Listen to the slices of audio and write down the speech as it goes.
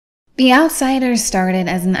The Outsiders started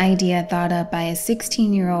as an idea thought up by a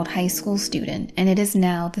 16-year-old high school student, and it is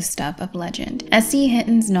now the stuff of legend. S.E.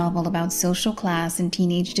 Hinton's novel about social class and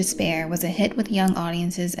teenage despair was a hit with young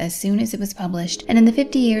audiences as soon as it was published, and in the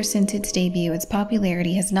 50 years since its debut, its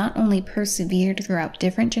popularity has not only persevered throughout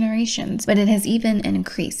different generations, but it has even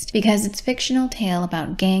increased, because its fictional tale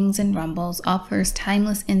about gangs and rumbles offers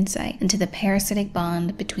timeless insight into the parasitic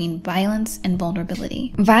bond between violence and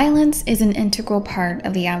vulnerability. Violence is an integral part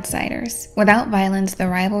of The Outsiders. Without violence, the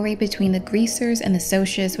rivalry between the Greasers and the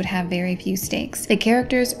Socias would have very few stakes. The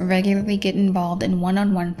characters regularly get involved in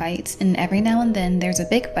one-on-one fights, and every now and then there's a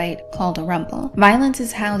big fight called a rumble. Violence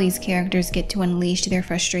is how these characters get to unleash their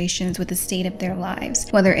frustrations with the state of their lives,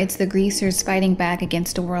 whether it's the Greasers fighting back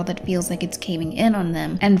against a world that feels like it's caving in on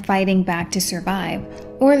them and fighting back to survive,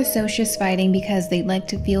 or the Socias fighting because they'd like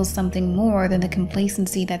to feel something more than the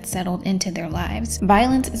complacency that's settled into their lives.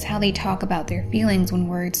 Violence is how they talk about their feelings when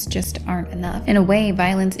words just aren't enough. In a way,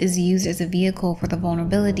 violence is used as a vehicle for the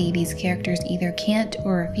vulnerability these characters either can't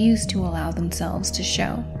or refuse to allow themselves to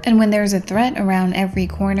show. And when there's a threat around every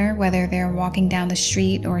corner, whether they're walking down the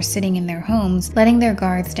street or sitting in their homes, letting their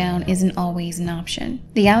guards down isn't always an option.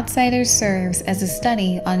 The Outsiders serves as a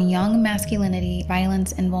study on young masculinity,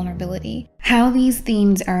 violence, and vulnerability. How these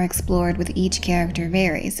themes are explored with each character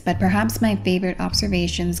varies, but perhaps my favorite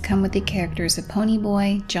observations come with the characters of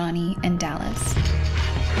Ponyboy, Johnny, and Dallas.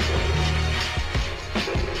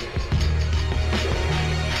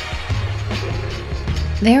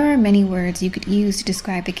 There are many words you could use to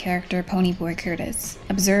describe the character Ponyboy Curtis: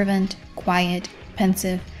 observant, quiet,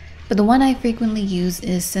 pensive, but the one I frequently use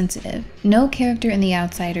is sensitive. No character in The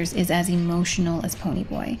Outsiders is as emotional as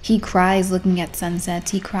Ponyboy. He cries looking at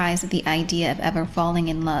sunsets, he cries at the idea of ever falling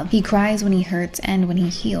in love, he cries when he hurts and when he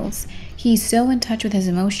heals. He's so in touch with his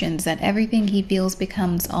emotions that everything he feels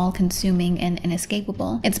becomes all-consuming and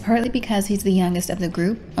inescapable. It's partly because he's the youngest of the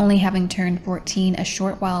group, only having turned 14 a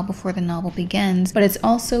short while before the novel begins, but it's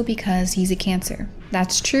also because he's a Cancer.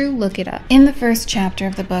 That's true, look it up. In the first chapter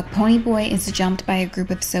of the book, Ponyboy is jumped by a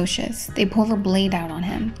group of Socias. They pull a blade out on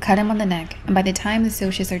him, cut him on the neck, and by the time the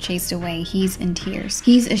Socias are chased away, he's in tears.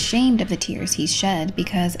 He's ashamed of the tears he's shed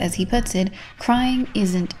because, as he puts it, crying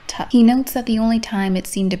isn't tough. He notes that the only time it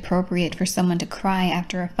seemed appropriate for someone to cry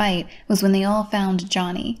after a fight was when they all found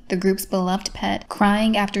Johnny, the group's beloved pet,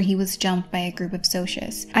 crying after he was jumped by a group of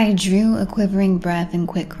Socias. I drew a quivering breath and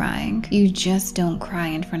quit crying. You just don't cry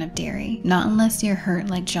in front of Derry, not unless you're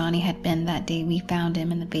hurt like Johnny had been that day we found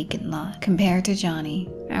him in the vacant lot. Compared to Johnny,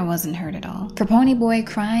 I wasn't hurt at all. For Ponyboy,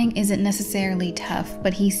 crying isn't necessarily tough,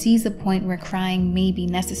 but he sees a point where crying may be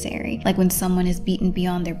necessary, like when someone is beaten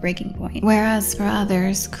beyond their breaking point. Whereas for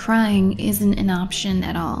others, crying isn't an option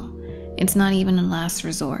at all. It's not even a last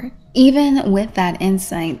resort. Even with that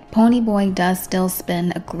insight, Ponyboy does still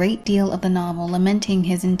spend a great deal of the novel lamenting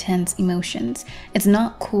his intense emotions. It's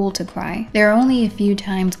not cool to cry. There are only a few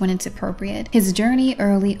times when it's appropriate. His journey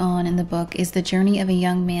early on in the book is the journey of a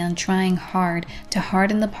young man trying hard to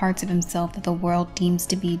harden the parts of himself that the world deems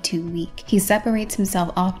to be too weak. He separates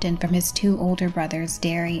himself often from his two older brothers,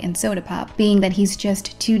 Derry and Soda Pop, being that he's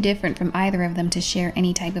just too different from either of them to share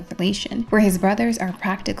any type of relation. Where his brothers are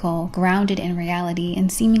practical, grounded in reality, and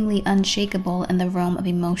seemingly unshakable in the realm of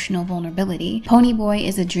emotional vulnerability, Ponyboy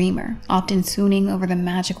is a dreamer, often swooning over the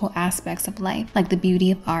magical aspects of life, like the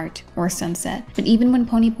beauty of art or sunset. But even when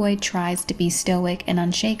Ponyboy tries to be stoic and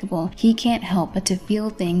unshakable, he can't help but to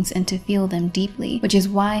feel things and to feel them deeply, which is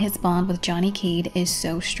why his bond with Johnny Cade is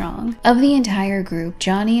so strong. Of the entire group,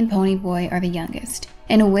 Johnny and Ponyboy are the youngest.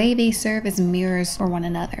 In a way, they serve as mirrors for one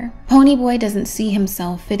another. Ponyboy doesn't see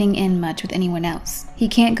himself fitting in much with anyone else. He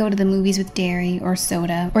can't go to the movies with Derry or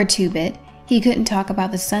Soda or Two-Bit. He couldn't talk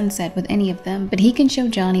about the sunset with any of them, but he can show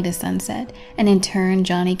Johnny the sunset, and in turn,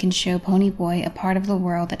 Johnny can show Ponyboy a part of the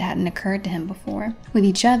world that hadn't occurred to him before. With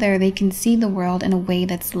each other, they can see the world in a way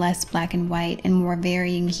that's less black and white and more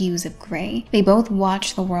varying hues of gray. They both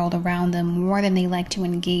watch the world around them more than they like to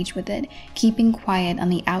engage with it, keeping quiet on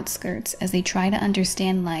the outskirts as they try to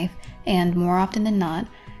understand life and, more often than not,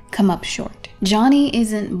 come up short. Johnny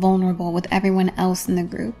isn't vulnerable with everyone else in the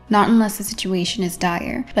group, not unless the situation is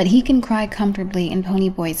dire, but he can cry comfortably in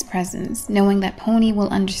Ponyboy's presence, knowing that Pony will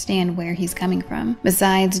understand where he's coming from.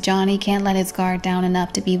 Besides, Johnny can't let his guard down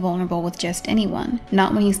enough to be vulnerable with just anyone,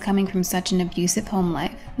 not when he's coming from such an abusive home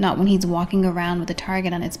life, not when he's walking around with a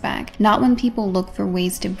target on his back, not when people look for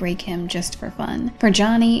ways to break him just for fun. For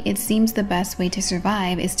Johnny, it seems the best way to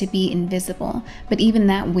survive is to be invisible, but even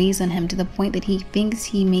that weighs on him to the point that he thinks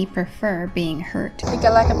he may prefer being hurt. I think I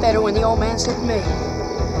like it better when the old man's hitting me.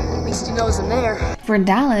 At least he knows I'm there. For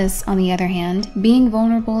Dallas, on the other hand, being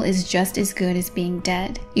vulnerable is just as good as being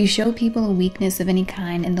dead. You show people a weakness of any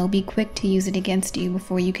kind and they'll be quick to use it against you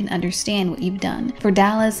before you can understand what you've done. For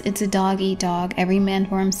Dallas, it's a dog-eat-dog, every man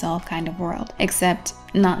for himself kind of world. Except,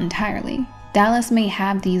 not entirely. Dallas may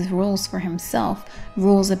have these rules for himself,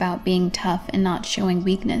 rules about being tough and not showing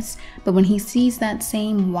weakness, but when he sees that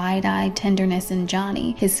same wide-eyed tenderness in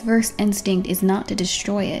Johnny, his first instinct is not to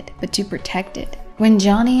destroy it, but to protect it. When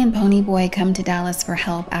Johnny and Ponyboy come to Dallas for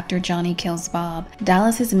help after Johnny kills Bob,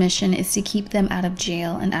 Dallas's mission is to keep them out of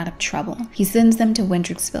jail and out of trouble. He sends them to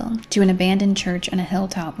Windricksville, to an abandoned church on a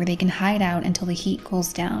hilltop where they can hide out until the heat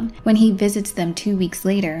cools down. When he visits them 2 weeks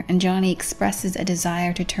later and Johnny expresses a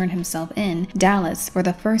desire to turn himself in, Dallas, for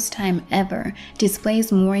the first time ever,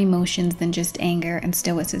 displays more emotions than just anger and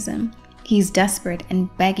stoicism. He's desperate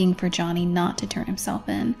and begging for Johnny not to turn himself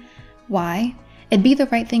in. Why? It'd be the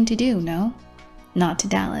right thing to do, no? Not to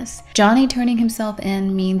Dallas. Johnny turning himself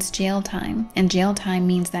in means jail time, and jail time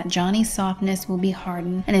means that Johnny's softness will be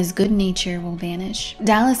hardened and his good nature will vanish.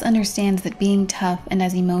 Dallas understands that being tough and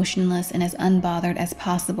as emotionless and as unbothered as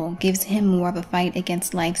possible gives him more of a fight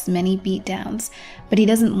against life's many beatdowns, but he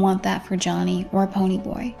doesn't want that for Johnny or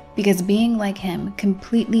Ponyboy, because being like him,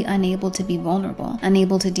 completely unable to be vulnerable,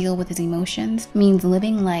 unable to deal with his emotions, means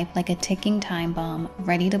living life like a ticking time bomb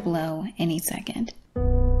ready to blow any second.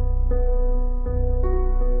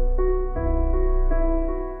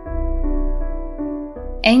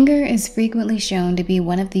 Anger is frequently shown to be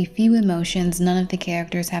one of the few emotions none of the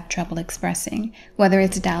characters have trouble expressing, whether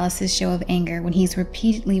it's Dallas's show of anger when he's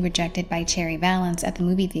repeatedly rejected by Cherry Valance at the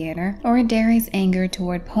movie theater, or Derry's anger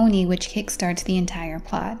toward Pony, which kickstarts the entire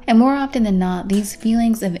plot. And more often than not, these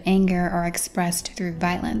feelings of anger are expressed through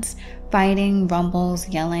violence, fighting, rumbles,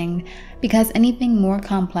 yelling, because anything more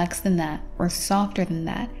complex than that, or softer than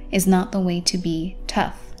that, is not the way to be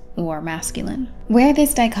tough or masculine. Where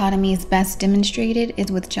this dichotomy is best demonstrated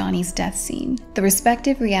is with Johnny's death scene. The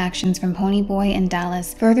respective reactions from Ponyboy and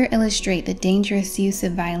Dallas further illustrate the dangerous use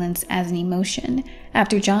of violence as an emotion.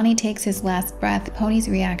 After Johnny takes his last breath, Pony's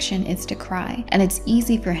reaction is to cry, and it's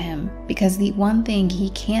easy for him because the one thing he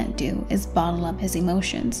can't do is bottle up his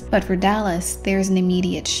emotions. But for Dallas, there's an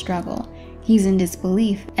immediate struggle. He's in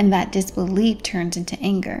disbelief, and that disbelief turns into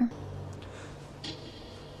anger.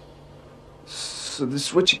 So this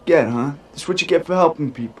is what you get, huh? This is what you get for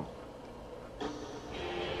helping people.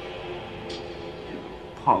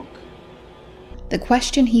 Punk. The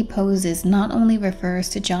question he poses not only refers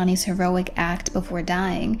to Johnny's heroic act before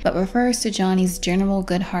dying, but refers to Johnny's general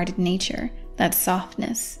good-hearted nature, that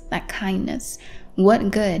softness, that kindness.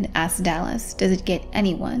 What good, asks Dallas, does it get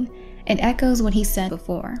anyone? It echoes what he said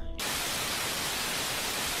before.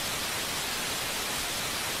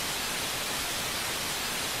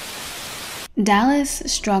 Dallas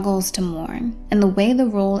struggles to mourn, and the way the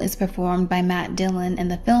role is performed by Matt Dillon in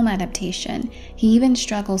the film adaptation, he even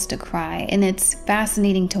struggles to cry, and it's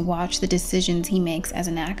fascinating to watch the decisions he makes as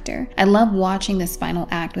an actor. I love watching this final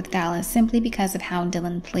act with Dallas simply because of how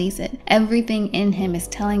Dillon plays it. Everything in him is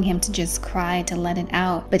telling him to just cry, to let it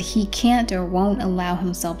out, but he can't or won't allow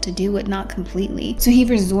himself to do it, not completely. So he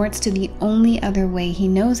resorts to the only other way he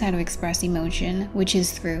knows how to express emotion, which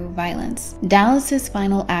is through violence. Dallas's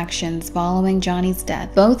final actions following Johnny's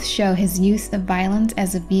death both show his use of violence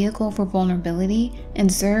as a vehicle for vulnerability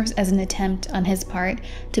and serves as an attempt on his part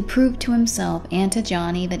to prove to himself and to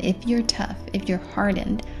Johnny that if you're tough, if you're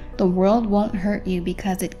hardened, the world won't hurt you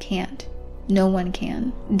because it can't. No one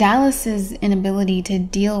can. Dallas's inability to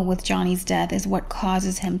deal with Johnny's death is what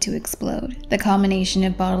causes him to explode. The combination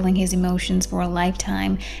of bottling his emotions for a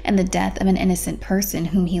lifetime and the death of an innocent person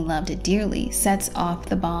whom he loved dearly sets off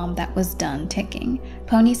the bomb that was done ticking.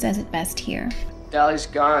 Pony says it best here. Dolly's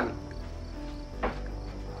gone.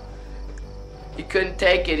 He couldn't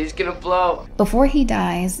take it. He's gonna blow. Before he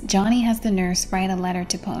dies, Johnny has the nurse write a letter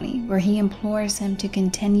to Pony where he implores him to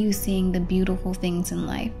continue seeing the beautiful things in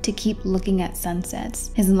life, to keep looking at sunsets.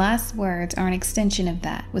 His last words are an extension of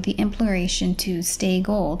that, with the imploration to stay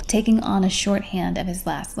gold taking on a shorthand of his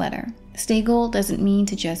last letter. Stay gold doesn't mean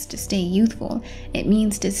to just stay youthful, it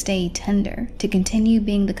means to stay tender, to continue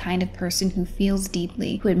being the kind of person who feels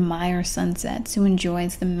deeply, who admires sunsets, who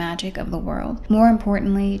enjoys the magic of the world. More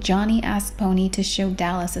importantly, Johnny asks Pony to show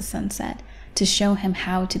Dallas a sunset, to show him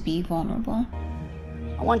how to be vulnerable.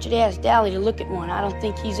 I want you to ask Dally to look at one. I don't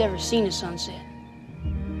think he's ever seen a sunset.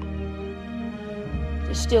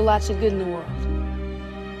 There's still lots of good in the world.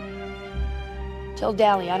 Tell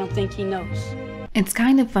Dally I don't think he knows. It's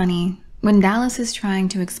kind of funny. When Dallas is trying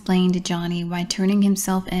to explain to Johnny why turning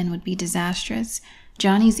himself in would be disastrous,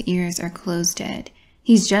 Johnny's ears are closed dead.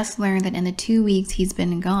 He's just learned that in the 2 weeks he's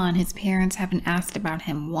been gone, his parents haven't asked about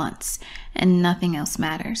him once, and nothing else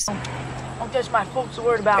matters. Don't guess my folks are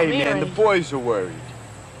worried about me. Hey man, the boys are worried.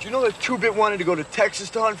 Do you know that Two-Bit wanted to go to Texas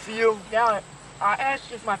to hunt for you? Yeah, I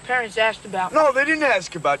asked if my parents asked about me. No, they didn't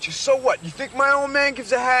ask about you. So what? You think my old man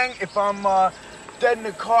gives a hang if I'm dead in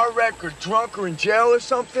a car wreck or drunk or in jail or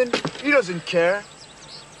something? He doesn't care.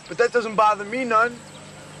 But that doesn't bother me none.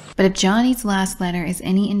 But if Johnny's last letter is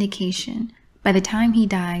any indication, by the time he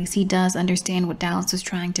dies, he does understand what Dallas was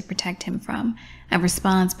trying to protect him from, and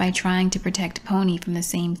responds by trying to protect Pony from the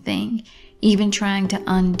same thing, even trying to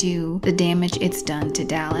undo the damage it's done to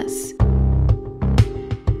Dallas.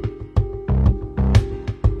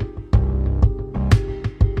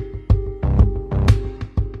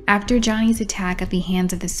 After Johnny's attack at the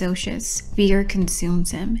hands of the socius, fear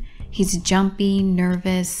consumes him. He's jumpy,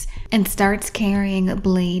 nervous, and starts carrying a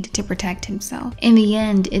blade to protect himself. In the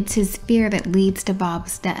end, it's his fear that leads to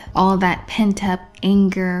Bob's death. All that pent-up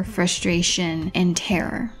anger, frustration, and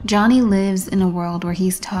terror. Johnny lives in a world where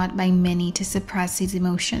he's taught by many to suppress his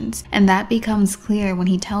emotions, and that becomes clear when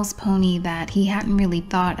he tells Pony that he hadn't really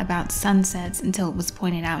thought about sunsets until it was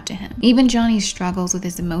pointed out to him. Even Johnny struggles with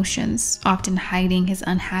his emotions, often hiding his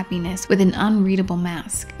unhappiness with an unreadable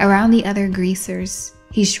mask. Around the other greasers,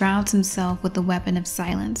 he shrouds himself with the weapon of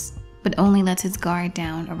silence, but only lets his guard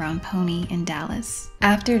down around Pony and Dallas.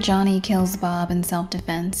 After Johnny kills Bob in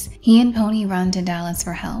self-defense, he and Pony run to Dallas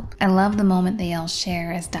for help. I love the moment they all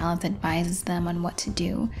share as Dallas advises them on what to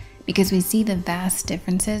do, because we see the vast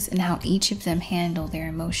differences in how each of them handle their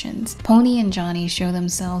emotions. Pony and Johnny show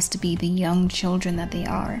themselves to be the young children that they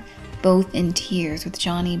are, both in tears with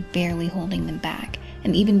Johnny barely holding them back,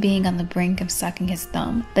 and even being on the brink of sucking his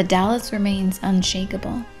thumb. But Dallas remains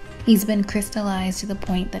unshakable. He's been crystallized to the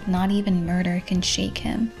point that not even murder can shake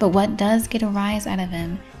him. But what does get a rise out of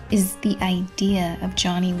him is the idea of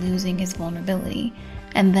Johnny losing his vulnerability,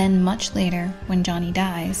 and then much later, when Johnny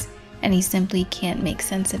dies, and he simply can't make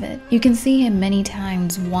sense of it. You can see him many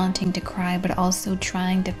times wanting to cry, but also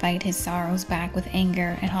trying to fight his sorrows back with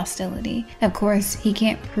anger and hostility. Of course, he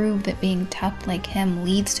can't prove that being tough like him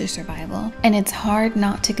leads to survival, and it's hard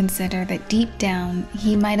not to consider that deep down,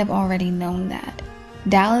 he might have already known that.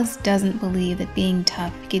 Dallas doesn't believe that being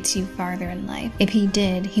tough gets you farther in life. If he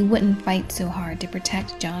did, he wouldn't fight so hard to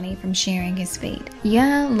protect Johnny from sharing his fate.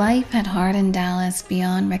 Yeah, life had hardened Dallas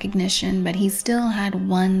beyond recognition, but he still had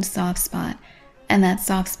one soft spot, and that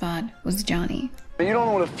soft spot was Johnny. You don't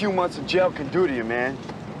know what a few months in jail can do to you, man.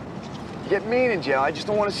 You get mean in jail. I just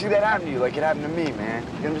don't want to see that happen to you like it happened to me, man.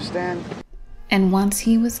 You understand? And once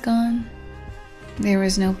he was gone, there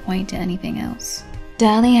was no point to anything else.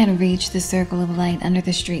 Dally had reached the circle of light under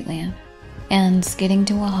the street lamp, and skidding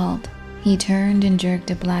to a halt, he turned and jerked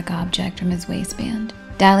a black object from his waistband.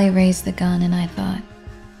 Dally raised the gun, and I thought,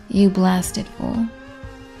 "You blasted fool.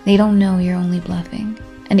 They don't know you're only bluffing."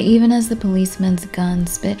 And even as the policeman's gun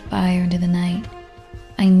spit fire into the night,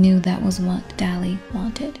 I knew that was what Dally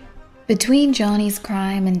wanted. Between Johnny's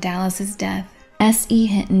crime and Dallas's death, S.E.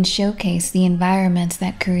 Hinton showcased the environments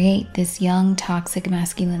that create this young, toxic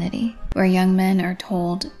masculinity, where young men are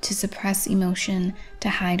told to suppress emotion, to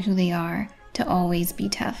hide who they are, to always be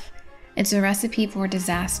tough. It's a recipe for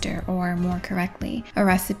disaster, or more correctly, a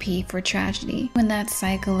recipe for tragedy. When that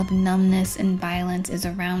cycle of numbness and violence is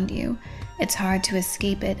around you, it's hard to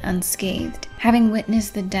escape it unscathed. Having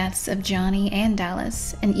witnessed the deaths of Johnny and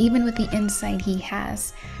Dallas, and even with the insight he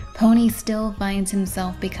has, Pony still finds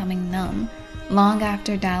himself becoming numb. Long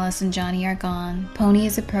after Dallas and Johnny are gone, Pony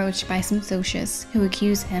is approached by some socius who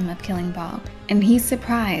accuse him of killing Bob. And he's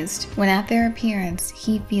surprised when at their appearance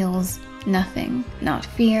he feels nothing. Not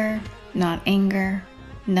fear, not anger,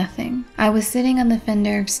 nothing. I was sitting on the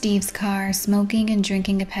fender of Steve's car smoking and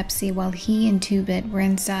drinking a Pepsi while he and Two-Bit were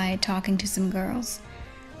inside talking to some girls,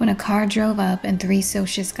 when a car drove up and 3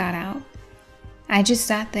 socius got out. I just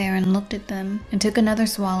sat there and looked at them and took another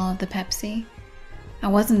swallow of the Pepsi. I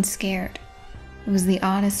wasn't scared. It was the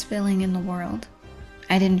oddest feeling in the world.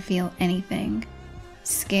 I didn't feel anything.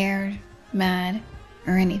 Scared, mad,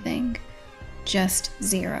 or anything. Just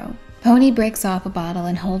zero. Pony breaks off a bottle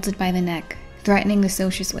and holds it by the neck, threatening the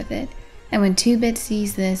socius with it. And when Two-Bit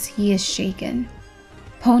sees this, he is shaken.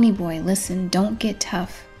 "Pony boy, listen, don't get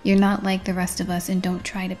tough. You're not like the rest of us and don't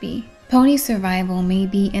try to be." Pony's survival may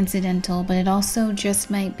be incidental, but it also just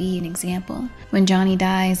might be an example. When Johnny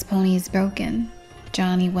dies, Pony is broken.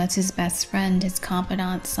 Johnny was his best friend, his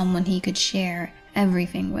confidant, someone he could share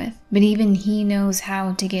everything with. But even he knows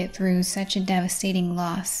how to get through such a devastating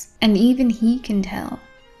loss. And even he can tell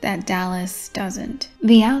that Dallas doesn't.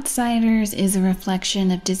 The Outsiders is a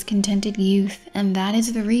reflection of discontented youth, and that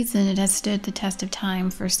is the reason it has stood the test of time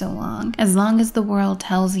for so long. As long as the world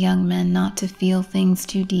tells young men not to feel things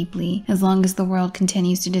too deeply, as long as the world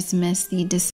continues to dismiss the